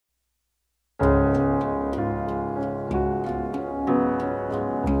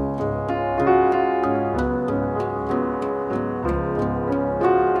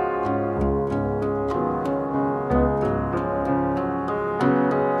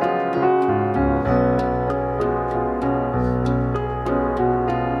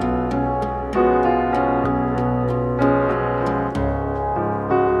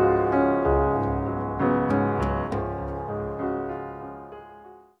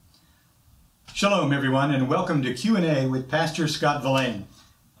Shalom everyone, and welcome to Q&A with Pastor Scott Velain.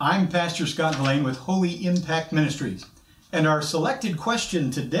 I'm Pastor Scott Velain with Holy Impact Ministries, and our selected question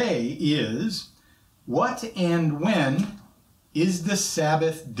today is, what and when is the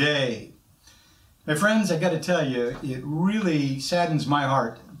Sabbath day? My friends, I got to tell you, it really saddens my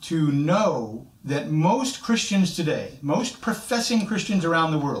heart to know that most Christians today, most professing Christians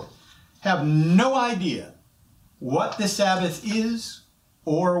around the world, have no idea what the Sabbath is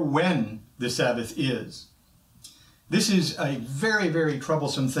or when the Sabbath is. This is a very, very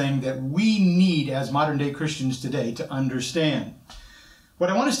troublesome thing that we need as modern day Christians today to understand. What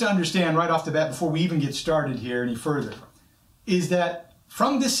I want us to understand right off the bat before we even get started here any further is that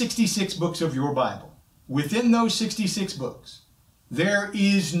from the 66 books of your Bible, within those 66 books, there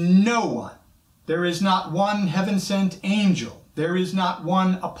is no one, there is not one heaven-sent angel, there is not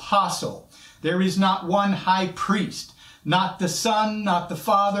one apostle, there is not one high priest, not the Son, not the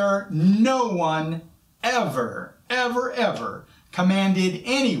Father, no one ever commanded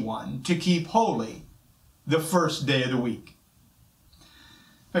anyone to keep holy the first day of the week.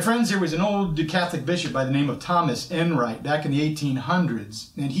 My friends, there was an old Catholic bishop by the name of Thomas Enright back in the 1800s,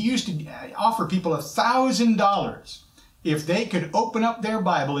 and he used to offer people $1,000 if they could open up their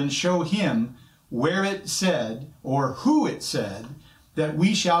Bible and show him where it said, or who it said, that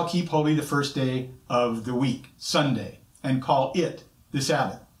we shall keep holy the first day of the week, Sunday, and call it the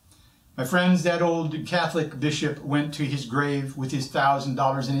Sabbath. My friends, that old Catholic bishop went to his grave with his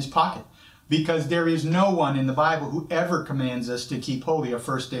 $1,000 in his pocket, because there is no one in the Bible who ever commands us to keep holy a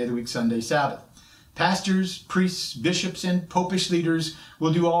first day of the week, Sunday Sabbath. Pastors, priests, bishops, and popish leaders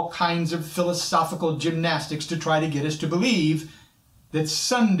will do all kinds of philosophical gymnastics to try to get us to believe that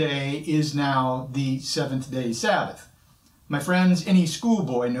Sunday is now the seventh-day Sabbath. My friends, any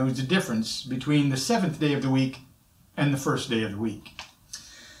schoolboy knows the difference between the seventh day of the week and the first day of the week.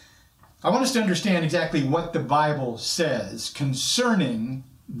 I want us to understand exactly what the Bible says concerning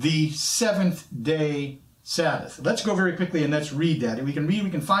the seventh-day Sabbath. Let's go very quickly and let's read that. We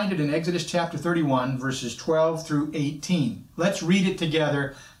can find it in Exodus chapter 31, verses 12 through 18. Let's read it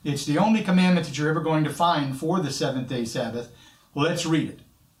together. It's the only commandment that you're ever going to find for the seventh-day Sabbath. Let's read it.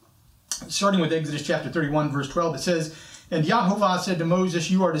 Starting with Exodus chapter 31, verse 12, it says, "And Yahovah said to Moses,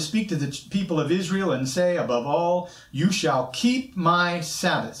 you are to speak to the people of Israel and say, above all, you shall keep my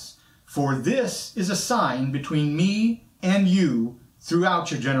Sabbaths. For this is a sign between me and you throughout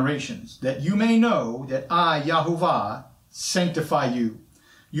your generations, that you may know that I, Yahovah, sanctify you.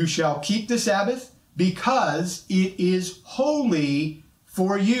 You shall keep the Sabbath because it is holy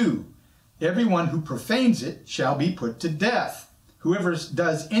for you. Everyone who profanes it shall be put to death. Whoever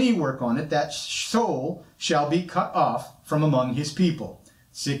does any work on it, that soul shall be cut off from among his people.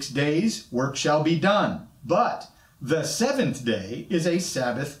 6 days work shall be done, but the seventh day is a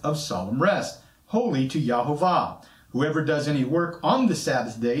Sabbath of solemn rest, holy to Yahovah. Whoever does any work on the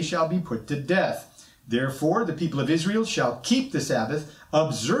Sabbath day shall be put to death. Therefore the people of Israel shall keep the Sabbath,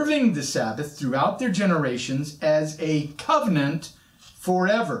 observing the Sabbath throughout their generations as a covenant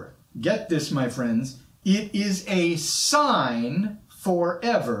forever." Get this, my friends. It is a sign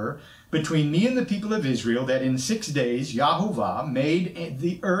forever between me and the people of Israel that in 6 days Yahovah made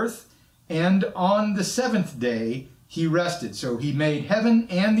the earth, and on the seventh day he rested. So he made heaven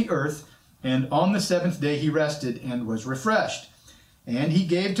and the earth, and on the seventh day he rested and was refreshed. And he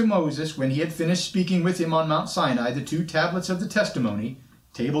gave to Moses, when he had finished speaking with him on Mount Sinai, the 2 tablets of the testimony,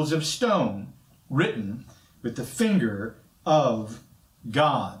 tables of stone, written with the finger of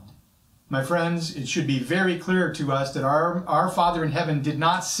God. My friends, it should be very clear to us that our Father in heaven did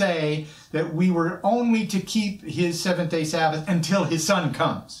not say that we were only to keep his seventh-day Sabbath until his Son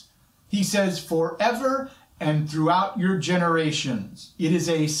comes. He says forever and throughout your generations. It is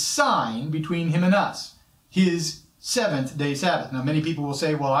a sign between him and us, his seventh-day Sabbath. Now, many people will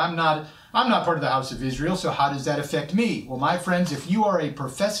say, well, I'm not part of the house of Israel, so how does that affect me? Well, my friends, if you are a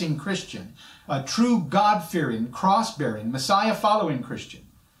professing Christian, a true God-fearing, cross-bearing, Messiah-following Christian,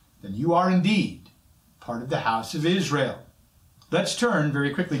 then you are indeed part of the house of Israel. Let's turn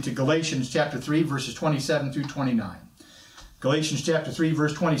very quickly to Galatians chapter 3, verses 27 through 29. Galatians chapter 3,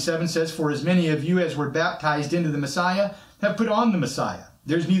 verse 27 says, "For as many of you as were baptized into the Messiah have put on the Messiah.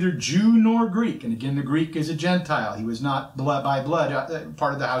 There's neither Jew nor Greek." And again, the Greek is a Gentile. He was not by blood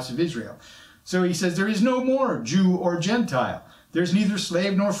part of the house of Israel. So he says, there is no more Jew or Gentile. There's neither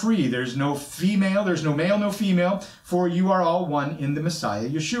slave nor free. There's no female, there's no male, no female, for you are all one in the Messiah,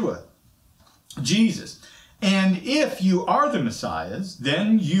 Yeshua, Jesus. And if you are the Messiahs,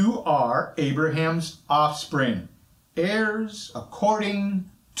 then you are Abraham's offspring, heirs according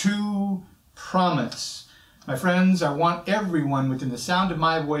to promise. My friends, I want everyone within the sound of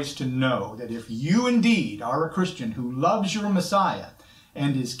my voice to know that if you indeed are a Christian who loves your Messiah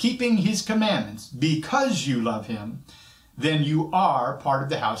and is keeping his commandments because you love him, then you are part of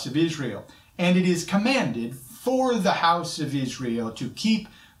the house of Israel. And it is commanded for the house of Israel to keep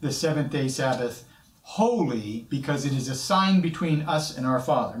the seventh-day Sabbath holy, because it is a sign between us and our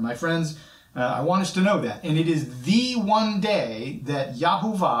Father. My friends, I want us to know that. And it is the one day that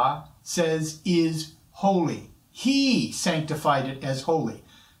Yahuwah says is holy. He sanctified it as holy.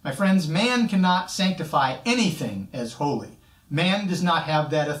 My friends, man cannot sanctify anything as holy. Man does not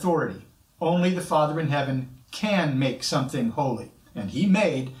have that authority. Only the Father in heaven can make something holy. And he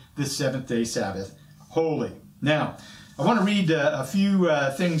made the seventh-day Sabbath holy. Now, I want to read a few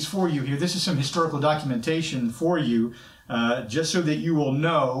things for you here. This is some historical documentation for you, just so that you will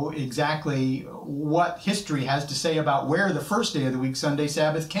know exactly what history has to say about where the first day of the week, Sunday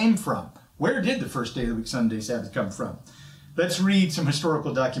Sabbath, came from. Where did the first day of the week, Sunday Sabbath, come from? Let's read some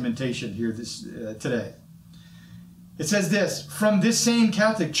historical documentation here today. It says this: "From this same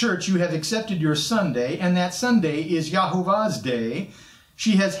Catholic Church you have accepted your Sunday, and that Sunday is Yahuwah's day.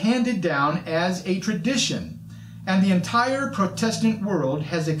 She has handed down as a tradition, and the entire Protestant world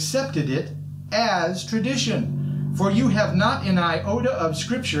has accepted it as tradition. For you have not an iota of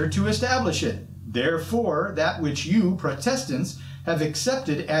Scripture to establish it. Therefore, that which you, Protestants, have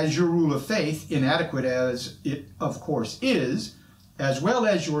accepted as your rule of faith, inadequate as it of course is, as well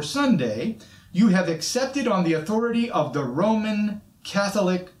as your Sunday, you have accepted on the authority of the Roman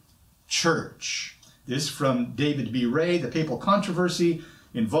Catholic Church." This from David B. Ray, The Papal Controversy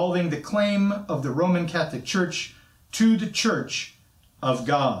Involving the Claim of the Roman Catholic Church to the Church of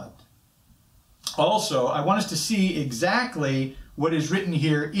God. Also, I want us to see exactly what is written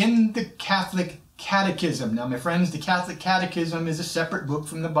here in the Catholic Catechism. Now, my friends, the Catholic Catechism is a separate book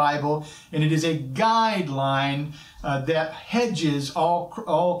from the Bible, and it is a guideline that hedges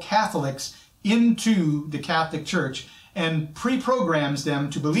all Catholics into the Catholic Church and pre-programs them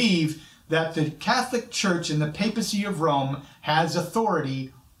to believe that the Catholic Church and the papacy of Rome has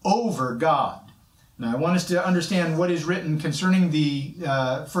authority over God. Now, I want us to understand what is written concerning the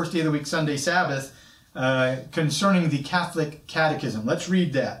first day of the week, Sunday Sabbath, concerning the Catholic Catechism. Let's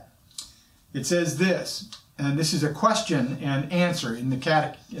read that. It says this, and this is a question and answer in the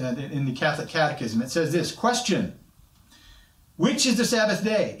Catholic Catechism. It says this: "Question: which is the Sabbath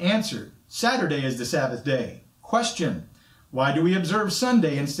day? Answer: Saturday is the Sabbath day. Question: why do we observe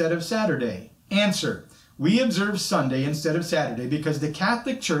Sunday instead of Saturday? Answer: we observe Sunday instead of Saturday because the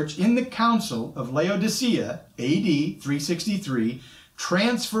Catholic Church in the Council of Laodicea, A.D. 363,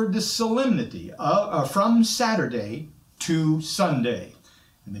 transferred the solemnity from Saturday to Sunday."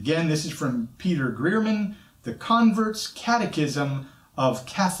 And again, this is from Peter Greerman, The Convert's Catechism of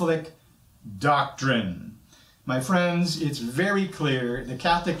Catholic Doctrine. My friends, it's very clear the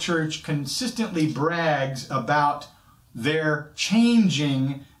Catholic Church consistently brags about their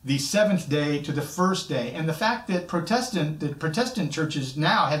changing the seventh day to the first day, and the fact that Protestant churches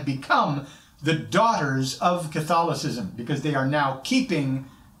now have become the daughters of Catholicism because they are now keeping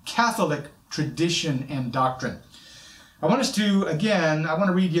Catholic tradition and doctrine. I want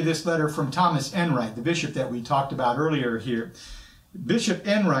to read you this letter from Thomas Enright, the bishop that we talked about earlier here. Bishop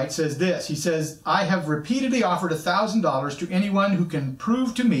Enright says this. He says, "I have repeatedly offered $1,000 to anyone who can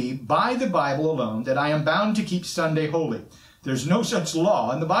prove to me by the Bible alone that I am bound to keep Sunday holy. There's no such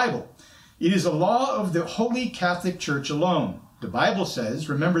law in the Bible. It is a law of the Holy Catholic Church alone. The Bible says,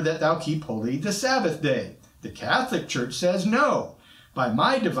 'Remember that thou keep holy the Sabbath day.' The Catholic Church says no. By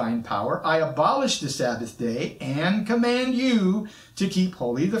my divine power, I abolish the Sabbath day and command you to keep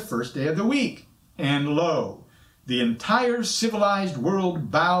holy the first day of the week. And lo, the entire civilized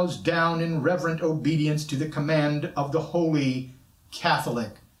world bows down in reverent obedience to the command of the Holy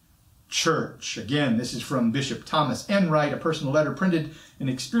Catholic Church." Again, this is from Bishop Thomas Enright, a personal letter printed in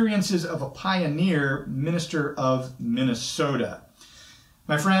Experiences of a Pioneer Minister of Minnesota.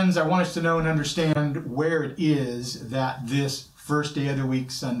 My friends, I want us to know and understand where it is that this first day of the week,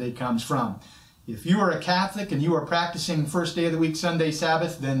 Sunday, comes from. If you are a Catholic and you are practicing first day of the week, Sunday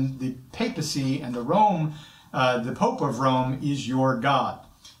Sabbath, then the papacy and the Pope of Rome is your God.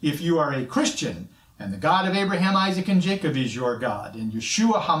 If you are a Christian and the God of Abraham, Isaac, and Jacob is your God, and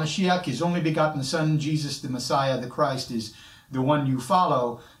Yeshua HaMashiach, his only begotten Son, Jesus the Messiah, the Christ, is the one you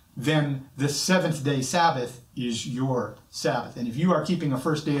follow, then the seventh day Sabbath is your Sabbath. And if you are keeping a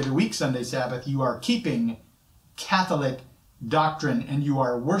first day of the week, Sunday Sabbath, you are keeping Catholic doctrine and you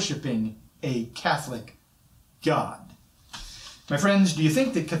are worshiping a Catholic God. My friends, do you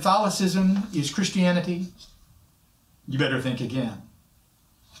think that Catholicism is Christianity? You better think again.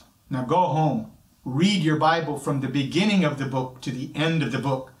 Now go home read your Bible from the beginning of the book to the end of the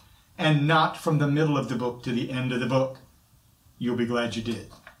book, and not from the middle of the book to the end of the book. You'll be glad you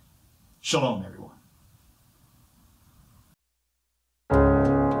did. Shalom, everyone.